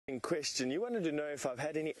question. You wanted to know if I've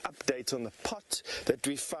had any update on the pot that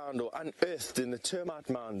we found or unearthed in the termite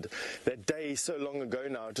mound that day so long ago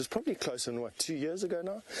now. It was probably close on, 2 years ago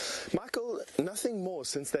now? Michael, nothing more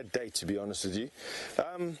since that day, to be honest with you.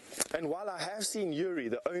 And while I have seen Yuri,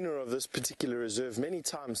 the owner of this particular reserve, many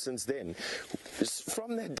times since then,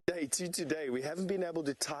 from that day to today, we haven't been able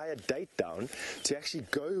to tie a date down to actually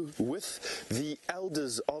go with the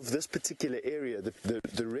elders of this particular area,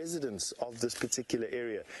 the residents of this particular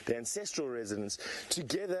area, the ancestral residents,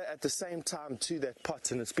 together at the same time to that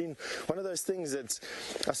pot. And it's been one of those things that,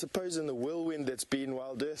 I suppose, in the whirlwind that's been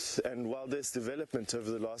Wild Earth and Wild Earth's development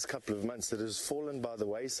over the last couple of months, that has fallen by the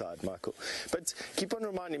wayside, Michael. But keep on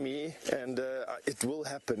reminding me, and it will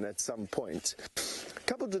happen at some point.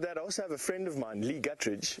 Coupled with that, I also have a friend of mine, Lee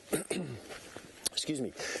Guttridge, excuse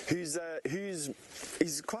me, who's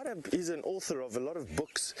an author of a lot of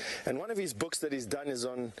books, and one of his books that he's done is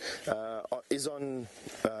on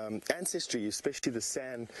ancestry, especially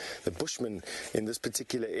the Bushmen in this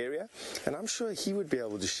particular area, and I'm sure he would be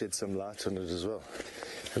able to shed some light on it as well.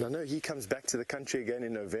 And I know he comes back to the country again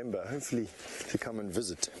in November, hopefully to come and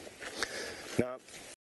visit. Now,